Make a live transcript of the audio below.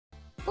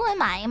Who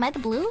am I? Am I the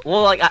blue?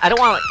 Well, like, I don't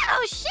want like...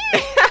 Oh shit! I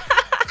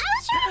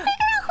was trying to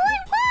figure out who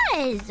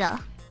it was!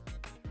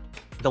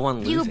 The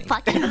one losing. You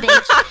fucking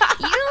bitch.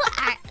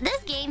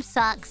 This game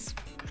sucks.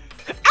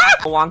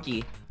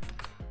 Wonky.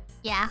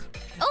 Yeah.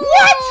 Ooh.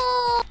 What?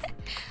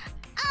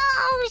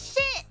 Oh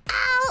shit!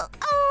 Ow!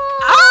 Oh!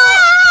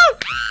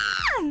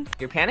 Ah!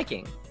 You're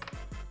panicking.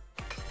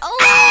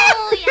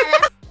 Oh yeah,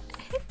 that's...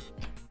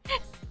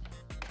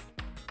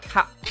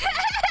 How?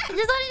 I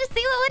just wanted to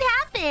see what would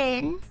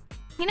happen.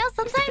 You know,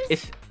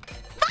 sometimes...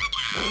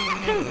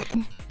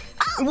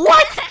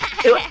 What?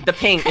 The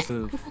ping.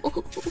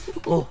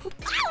 Oh,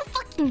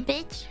 fucking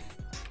bitch.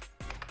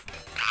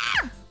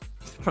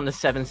 From the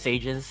 7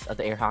 stages of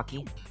the air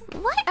hockey.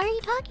 What are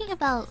you talking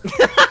about?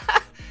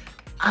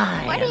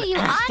 I What are you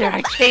am on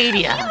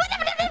AsterArcadia.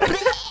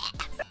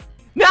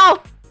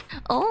 No!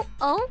 Oh.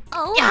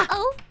 Yeah.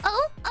 Oh.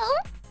 Oh!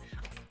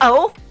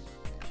 Oh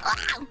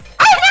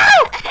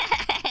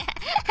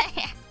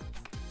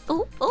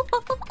Oh oh.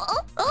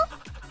 no!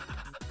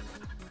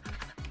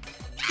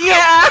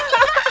 Yeah!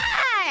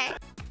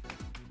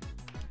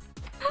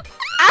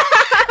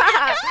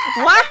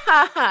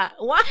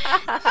 Wah!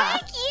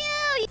 Thank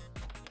you!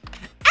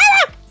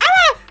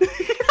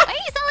 Why do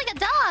you sound like a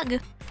dog?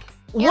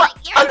 You're What?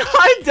 Like, I'm not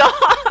a dog!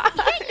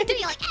 Yeah, you do.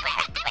 You're like...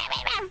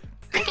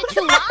 Like a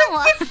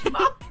chihuahua.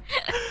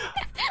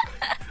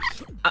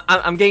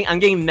 I'm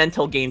getting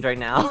mental games right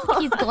now.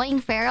 He's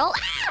going feral.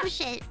 Oh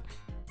shit!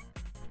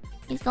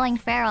 He's going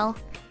feral.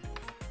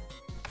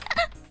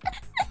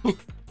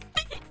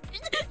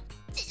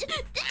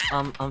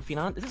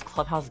 Finan, this is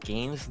Clubhouse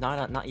games,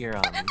 not your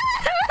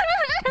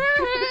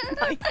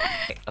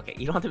Okay,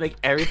 you don't have to make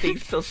everything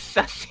so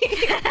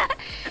sassy.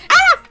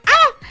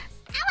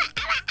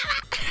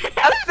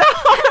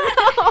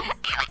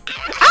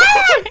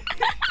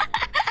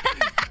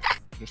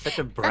 You're such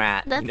a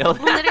brat. That's you know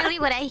that? literally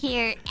what I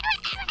hear.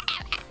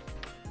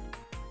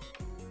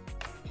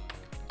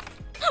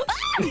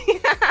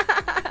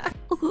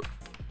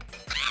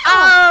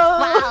 Oh!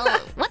 Wow,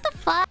 what the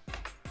fuck?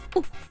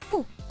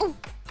 Oh!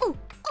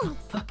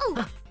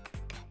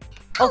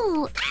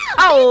 Oh!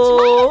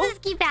 Why does this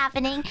keep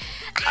happening?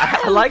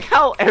 I like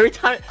how every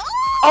time.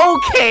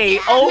 Okay,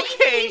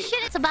 okay.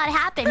 Shit, it's about to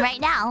happen right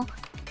now.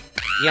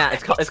 Yeah,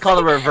 it's called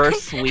a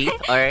reverse sweep.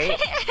 All right.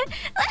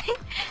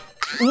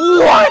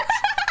 What?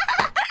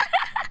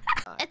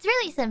 It's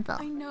really simple.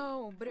 I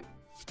know, but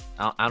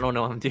I don't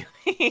know what I'm doing.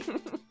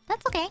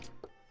 That's okay.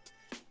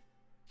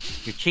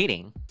 You're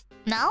cheating.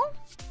 No?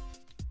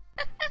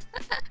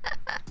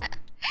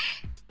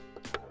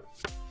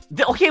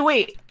 Okay,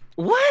 wait.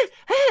 What?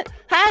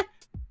 Huh?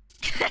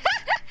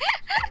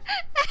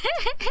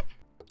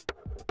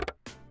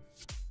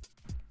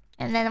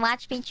 And then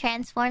watch me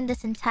transform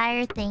this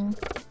entire thing.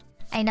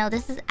 I know,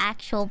 this is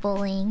actual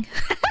bullying.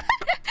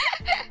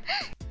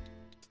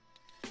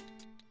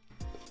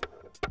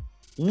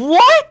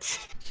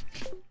 What?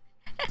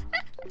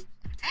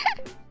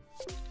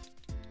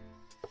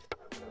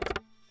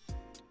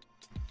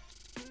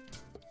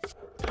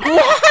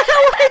 What?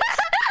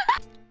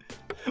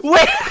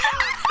 Wait!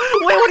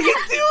 Wait, what are you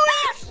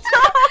doing?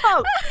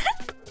 Stop!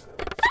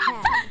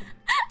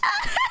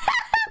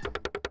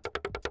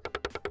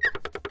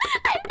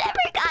 I've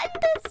never gotten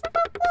this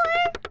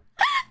before.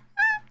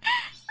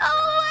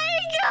 Oh my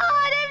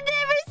god, I've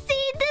never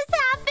seen this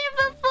happen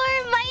before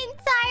in my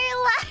entire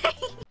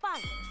life.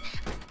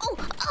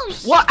 Oh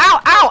shit. What? Ow,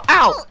 ow,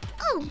 ow!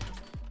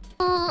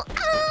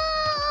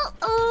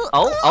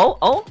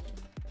 Oh.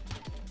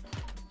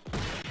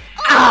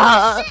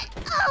 Ah! Shit.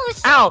 Oh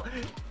shit. Ow!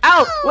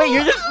 Ow! Wait,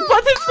 you're just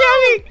button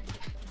stabbing!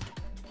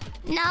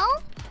 No?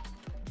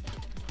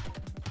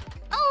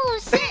 Oh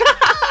shit!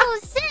 Oh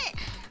shit!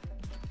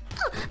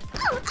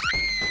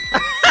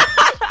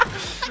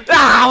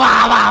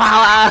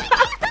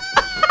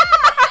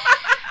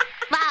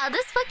 Wow,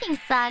 this fucking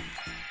sucks.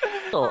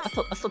 Oh,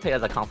 I still take it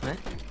as a compliment.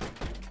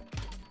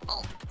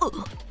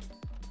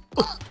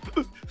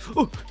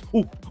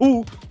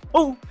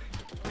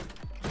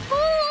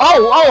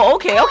 Oh,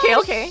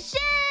 okay. Shit!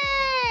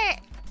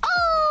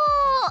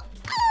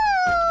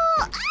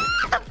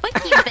 Fuck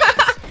you,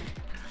 bitch!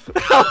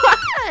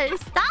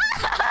 Stop!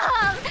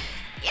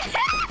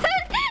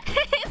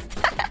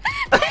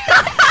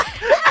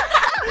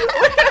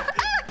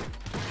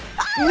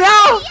 No!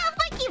 Yeah,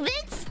 fuck you,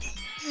 bitch!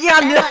 Yeah,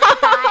 no!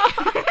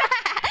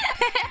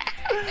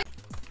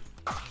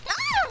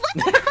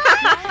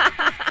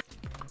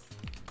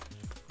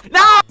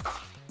 No!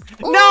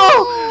 No!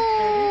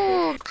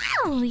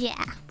 Oh,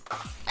 yeah.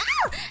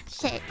 Oh,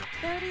 shit.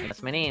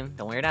 That's my name.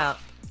 Don't wear it out.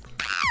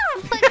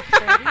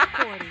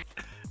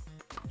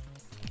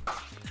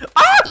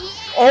 Ah!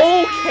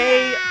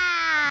 Okay.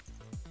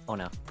 Oh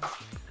no.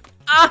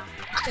 Ah!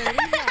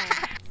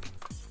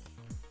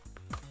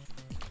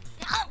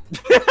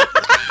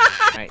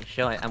 Alright,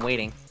 show it. I'm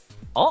waiting.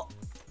 Oh!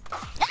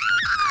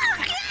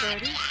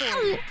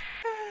 34.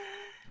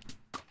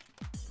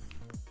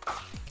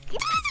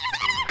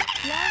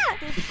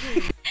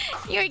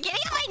 You're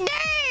getting on my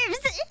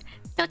nerves!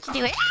 Don't you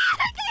do it.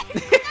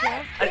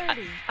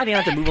 I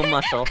didn't have to move a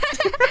muscle.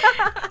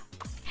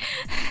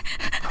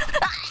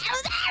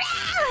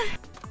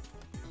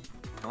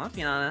 Come on,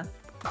 Finana.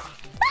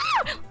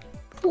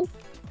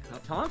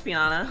 Come on,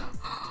 Finana.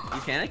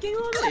 You panicking a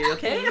little bit? You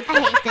okay? I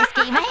hate this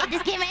game. I hate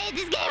this game. I hate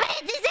this game. I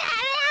hate this game.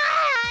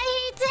 I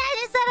hate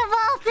tennis out of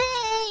all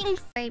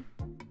things. Wait.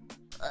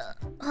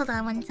 Hold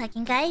on 1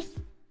 second, guys.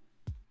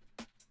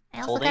 I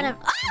also gotta.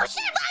 Oh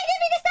shit! Why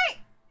didn't mean to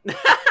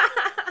start?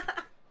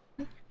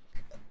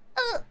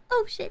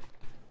 Oh shit.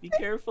 Be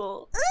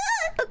careful.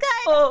 Oh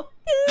god. Oh.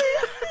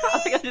 I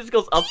think it just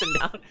goes up and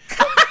down.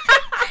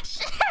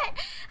 Shit!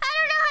 I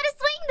don't know how to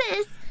swing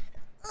this.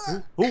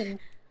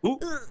 Ooh.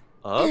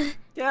 Up,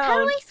 down. How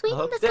do I swing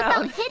up, this down.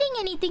 without hitting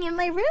anything in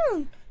my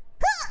room?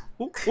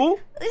 Ooh.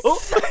 This.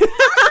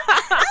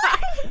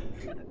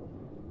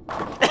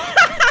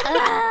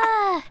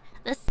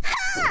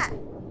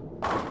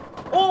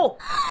 Oh.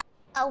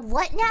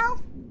 What now?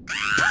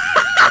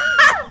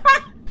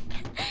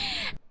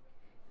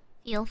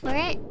 Feel for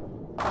it.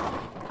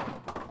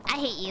 I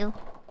hate you.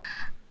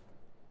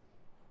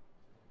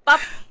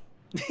 Bop.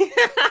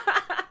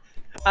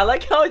 I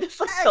like how it just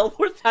like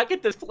teleports back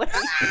at this place.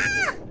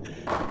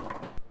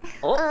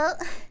 Oh.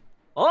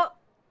 Oh.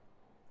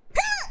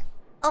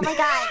 Oh my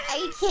god, are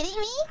you kidding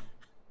me?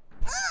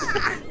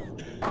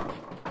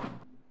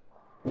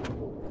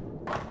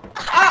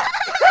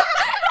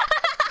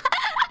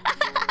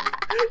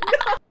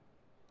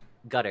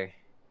 Gutter.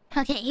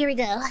 Okay, here we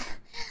go.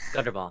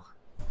 Gutter ball.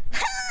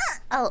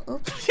 Oh,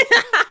 oops.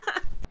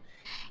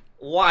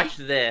 Watch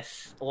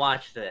this.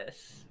 Watch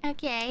this.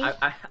 Okay.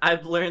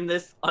 I've learned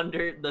this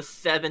under the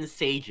 7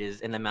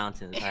 sages in the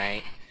mountains,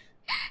 alright?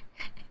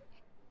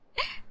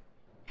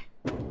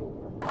 I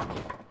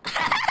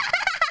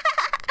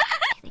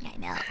think I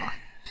know.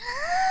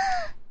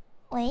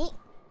 Wait.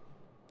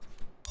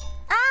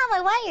 Ah,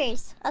 my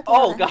wires. Okay.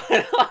 Oh god,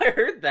 I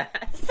heard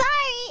that.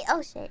 Sorry.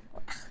 Oh shit.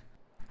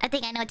 I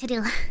think I know what to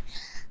do.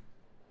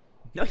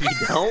 No, you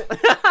don't.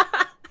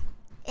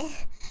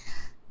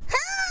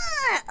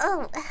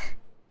 Oh.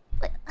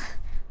 Wait.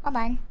 Hold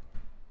on.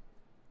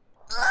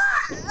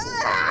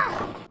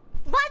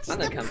 Watch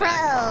the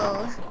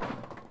pro.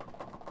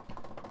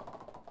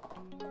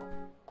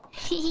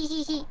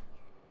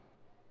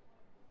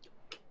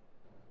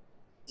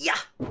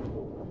 Yeah.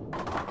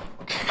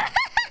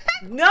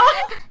 No.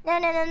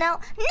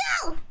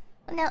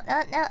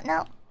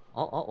 No.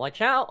 Oh,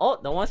 watch out. Oh,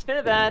 don't want to spin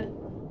it bad.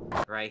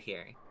 Right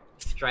here.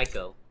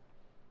 Striko.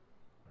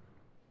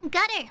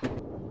 Gutter.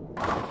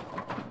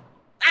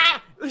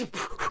 Ah!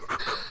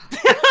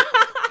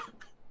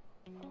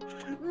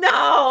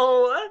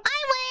 No! I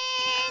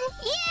win!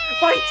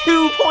 Yay! By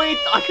 2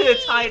 points! I could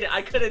have tied it.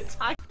 I could have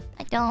tied.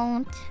 I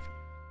don't.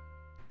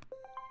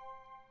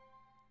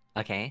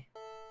 Okay.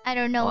 I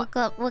don't know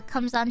what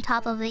comes on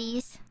top of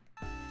these.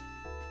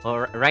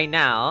 Well, right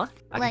now,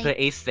 I Like- can put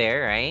ace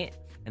there, right?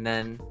 And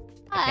then...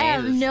 I Okay,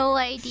 have there's no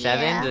idea.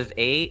 7, there's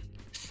 8,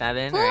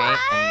 7, What? right?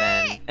 And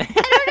then... I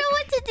don't know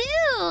what to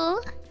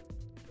do.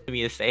 For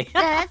me to say.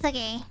 No, that's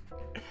okay.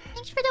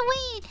 Thanks for the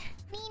wait,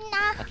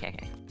 Nina. Okay.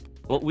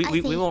 Well, we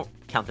see. won't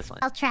count this one.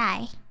 I'll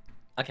try.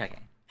 Okay.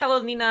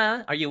 Hello,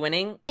 Nina. Are you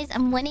winning?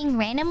 I'm winning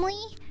randomly?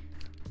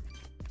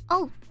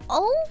 Oh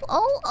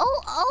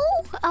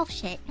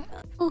shit.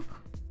 Oh,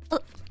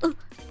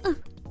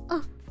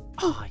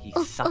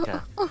 you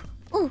sucker.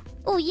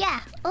 Oh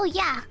yeah.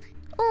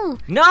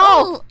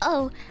 No!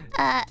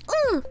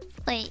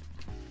 Wait.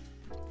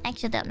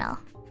 Actually, don't know.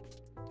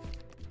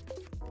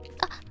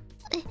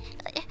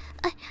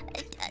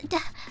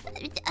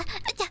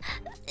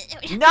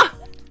 No!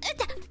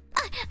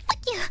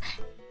 Fuck you.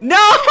 No!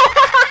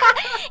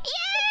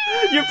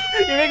 Yeah! You're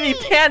making me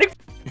panic.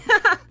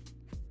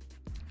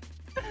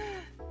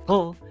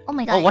 Oh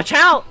my god. Oh, watch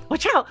out!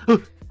 Watch out!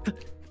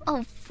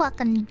 Oh,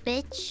 fucking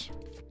bitch.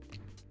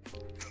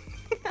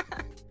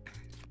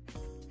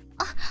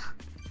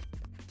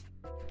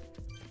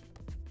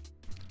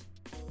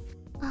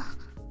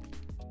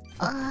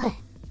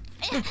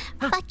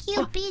 Fuck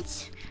you,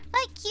 bitch.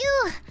 Fuck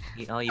you.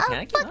 Oh, you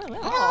panicking? Fuck.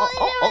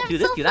 Oh, do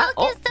this, so do that.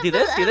 Oh, focused. do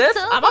this, do this.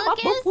 I'm so Bop, bop,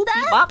 focused. boop,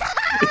 boop, bop.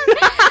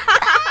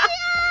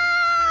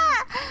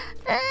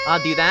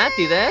 I'll do that,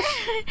 do this.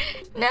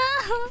 No.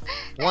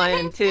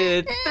 1,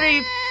 2,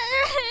 3.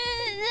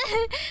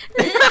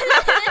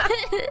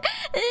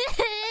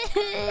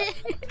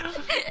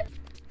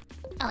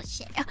 Oh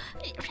shit.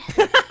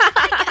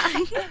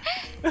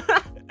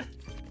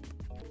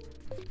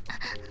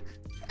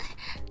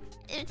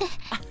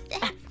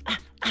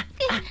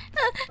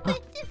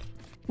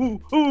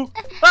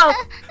 Oh!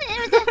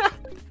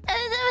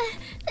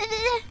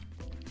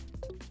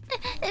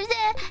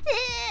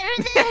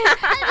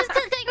 I'm just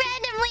clicking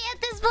randomly at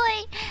this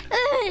point.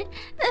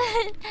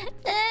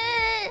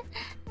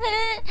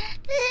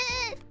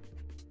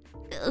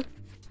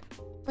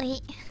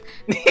 Wait.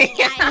 I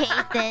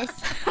hate this.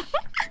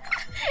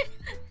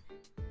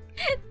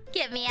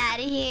 Get me out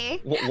of here.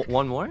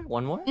 One more?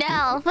 One more?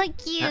 No,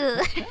 fuck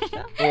you.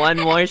 One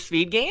more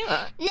speed game?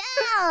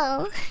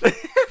 No.